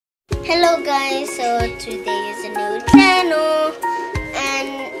Hello guys, so today is a new channel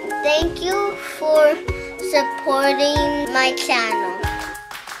and thank you for supporting my channel.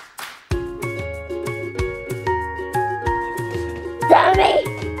 Dummy!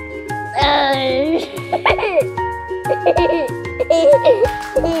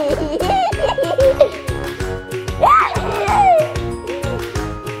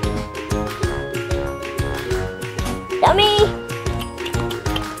 Dummy!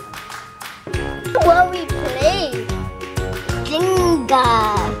 What we play? Jenga.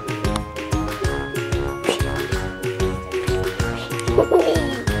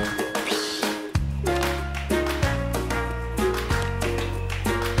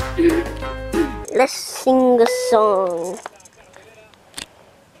 Let's sing a song.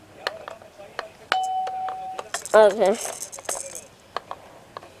 Okay.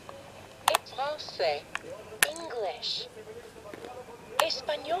 Français, English,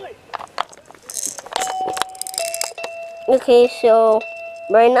 Español. Okay, so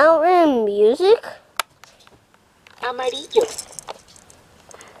right now we're in music. Amarillo,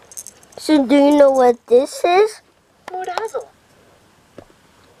 So do you know what this is? morado,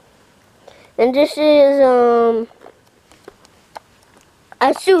 And this is azul,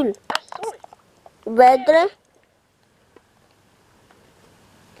 azul, verde,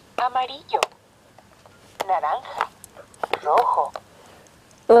 amarillo, naranja, rojo,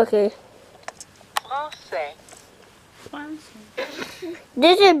 okay. français,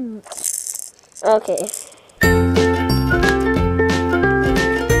 This is okay.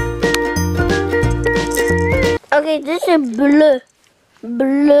 Okay, this is bleu,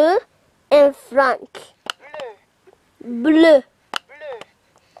 bleu in front, bleu, bleu, bleu,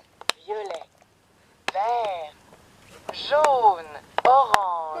 violet, vert, jaune,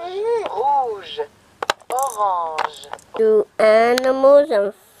 orange, rouge, orange, two animals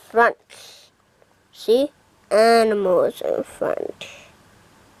in front. See, animals in front.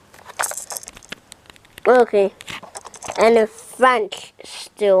 Okay, and in front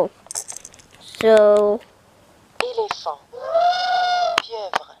still. So. éléphant,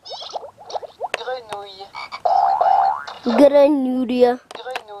 pieuvre, grenouille, Grenouille,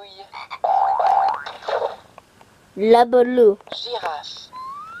 grenouille, labalou, girafe,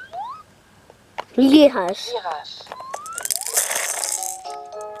 lihas, girafe,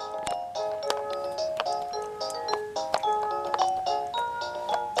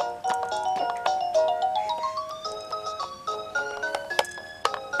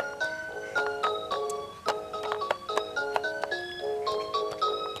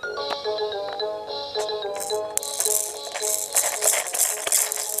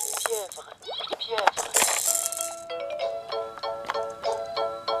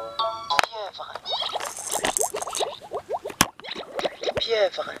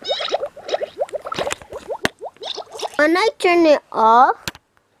 pieuvre, When I turn it off,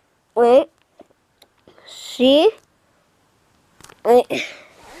 wait, see, wait,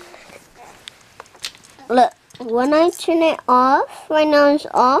 look, when I turn it off, right now it's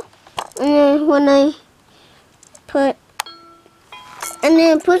off, and then when I put, and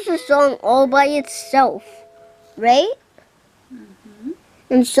then it puts the song all by itself, right?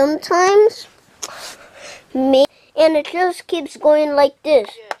 And sometimes, and it just keeps going like this.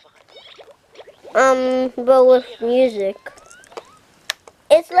 But with music,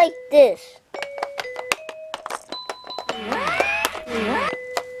 it's like this.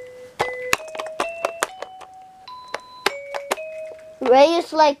 Right,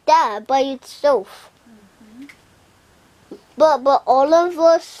 it's like that by itself. But all of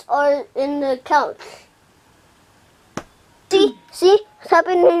us are in the couch. See, it's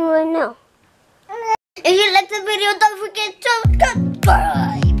happening right now. If you like the video, don't forget to subscribe.